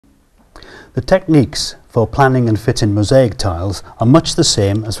The techniques for planning and fitting mosaic tiles are much the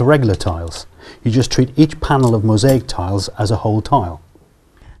same as for regular tiles. You just treat each panel of mosaic tiles as a whole tile.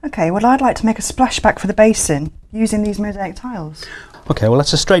 Okay, well I'd like to make a splashback for the basin using these mosaic tiles. Okay, well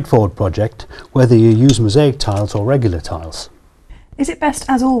that's a straightforward project, whether you use mosaic tiles or regular tiles. Is it best,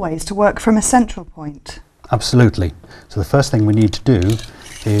 as always, to work from a central point? Absolutely. So the first thing we need to do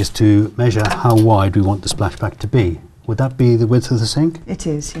is to measure how wide we want the splashback to be. Would that be the width of the sink? It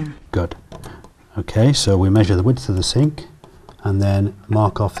is, yeah. Good. Okay, so we measure the width of the sink and then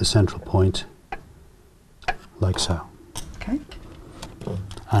mark off the central point like so. Okay.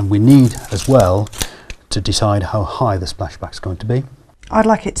 And we need as well to decide how high the splashback is going to be. I'd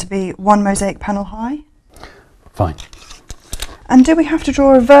like it to be 1 mosaic panel high. Fine. And do we have to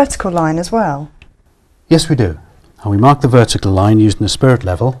draw a vertical line as well? Yes, we do. And we mark the vertical line using the spirit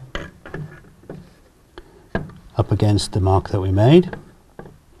level up against the mark that we made.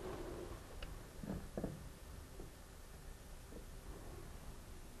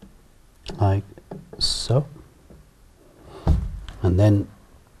 Like so. And then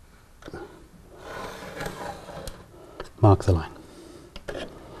mark the line.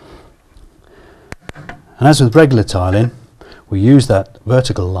 And as with regular tiling, we use that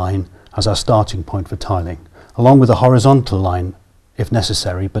vertical line as our starting point for tiling, along with a horizontal line if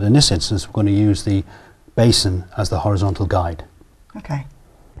necessary, but in this instance we're going to use the basin as the horizontal guide. Okay.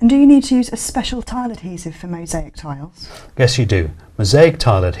 And do you need to use a special tile adhesive for mosaic tiles? Yes, you do. Mosaic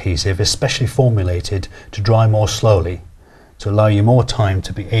tile adhesive is specially formulated to dry more slowly, to allow you more time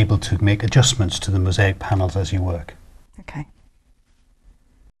to be able to make adjustments to the mosaic panels as you work. Okay.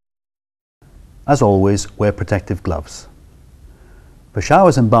 As always, wear protective gloves. For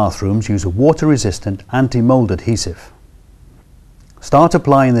showers and bathrooms, use a water-resistant anti-mold adhesive. Start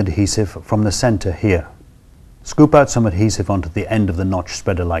applying the adhesive from the centre here. Scoop out some adhesive onto the end of the notch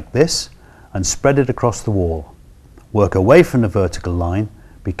spreader like this and spread it across the wall. Work away from the vertical line,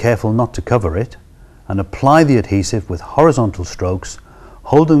 be careful not to cover it, and apply the adhesive with horizontal strokes,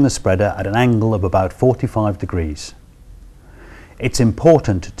 holding the spreader at an angle of about 45 degrees. It's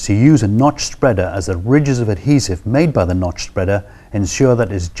important to use a notch spreader as the ridges of adhesive made by the notch spreader ensure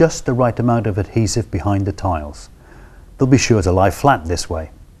that it's just the right amount of adhesive behind the tiles. They'll be sure to lie flat this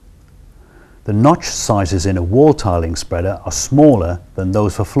way. The notch sizes in a wall tiling spreader are smaller than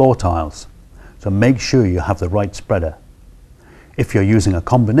those for floor tiles, so make sure you have the right spreader. If you're using a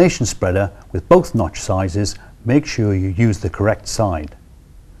combination spreader with both notch sizes, make sure you use the correct side.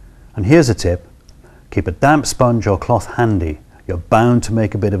 And here's a tip: keep a damp sponge or cloth handy. You're bound to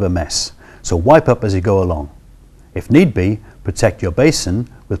make a bit of a mess, so wipe up as you go along. If need be, protect your basin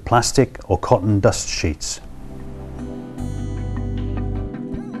with plastic or cotton dust sheets.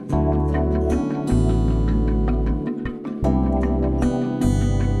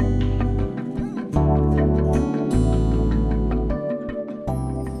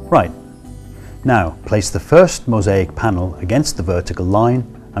 Right, now place the first mosaic panel against the vertical line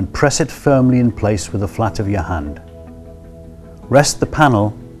and press it firmly in place with the flat of your hand. Rest the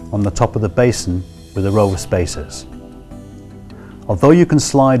panel on the top of the basin with a row of spacers. Although you can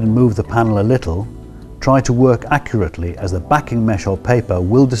slide and move the panel a little, try to work accurately, as the backing mesh or paper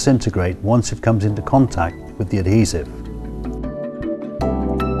will disintegrate once it comes into contact with the adhesive.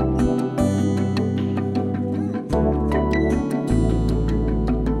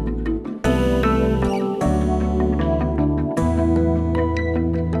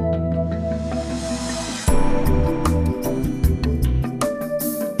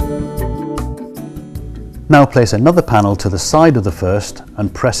 Now place another panel to the side of the first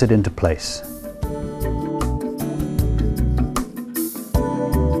and press it into place.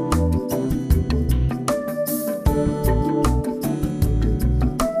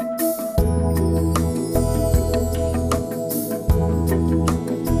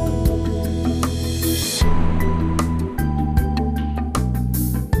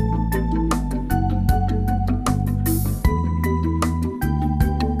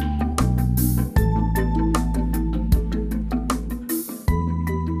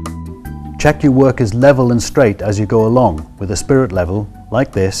 Check your work is level and straight as you go along with a spirit level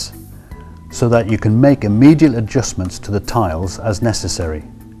like this, so that you can make immediate adjustments to the tiles as necessary,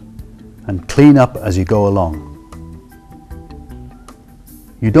 and clean up as you go along.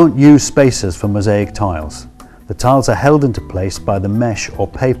 You don't use spacers for mosaic tiles. The tiles are held into place by the mesh or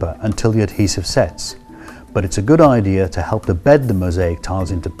paper until the adhesive sets, but it's a good idea to help to bed the mosaic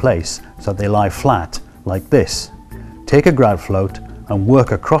tiles into place so that they lie flat like this. Take a grout float and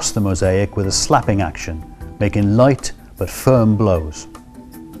work across the mosaic with a slapping action, making light but firm blows.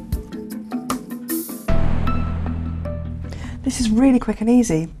 This is really quick and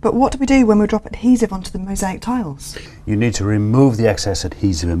easy, but what do we do when we drop adhesive onto the mosaic tiles? You need to remove the excess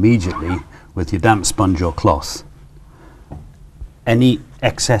adhesive immediately with your damp sponge or cloth. Any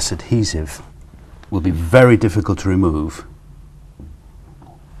excess adhesive will be very difficult to remove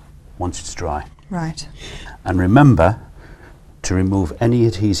once it's dry. Right. And remember to remove any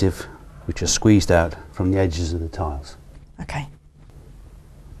adhesive which is squeezed out from the edges of the tiles. Okay.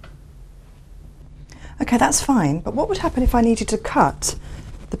 Okay, that's fine, but what would happen if I needed to cut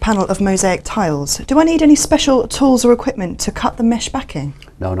the panel of mosaic tiles? Do I need any special tools or equipment to cut the mesh backing?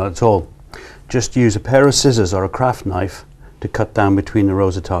 No, not at all. Just use a pair of scissors or a craft knife to cut down between the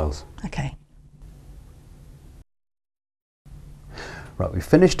rows of tiles. Okay. Right, we've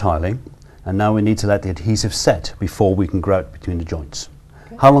finished tiling, and now we need to let the adhesive set before we can grout between the joints.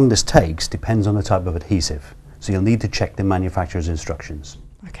 Okay. How long this takes depends on the type of adhesive, so you'll need to check the manufacturer's instructions.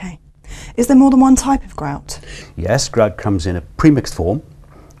 Okay. Is there more than one type of grout? Yes, grout comes in a pre-mixed form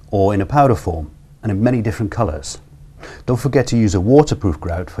or in a powder form and in many different colours. Don't forget to use a waterproof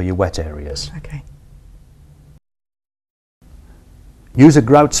grout for your wet areas. Okay. Use a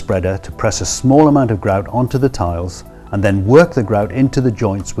grout spreader to press a small amount of grout onto the tiles and then work the grout into the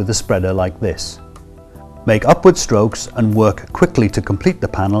joints with the spreader like this. Make upward strokes and work quickly to complete the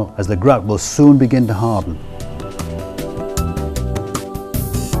panel, as the grout will soon begin to harden.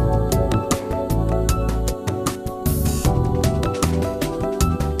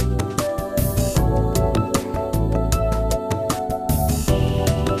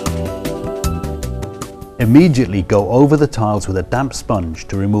 Immediately go over the tiles with a damp sponge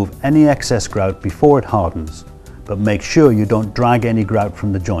to remove any excess grout before it hardens, but make sure you don't drag any grout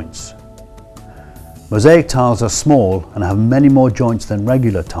from the joints. Mosaic tiles are small and have many more joints than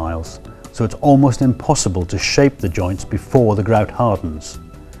regular tiles, so it's almost impossible to shape the joints before the grout hardens.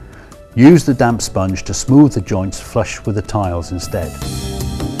 Use the damp sponge to smooth the joints flush with the tiles instead.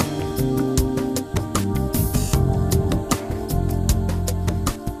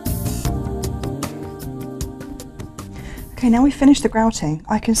 Okay, now we've finished the grouting.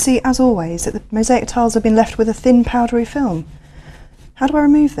 I can see, as always, that the mosaic tiles have been left with a thin powdery film. How do I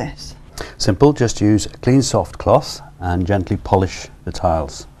remove this? Simple, just use a clean soft cloth and gently polish the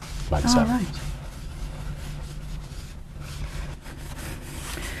tiles, like so. Right.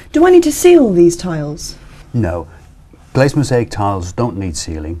 Do I need to seal these tiles? No, glazed mosaic tiles don't need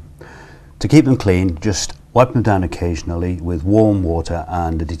sealing. To keep them clean, just wipe them down occasionally with warm water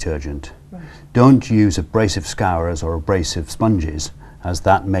and a detergent. Right. Don't use abrasive scourers or abrasive sponges, as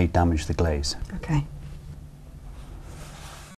that may damage the glaze. Okay.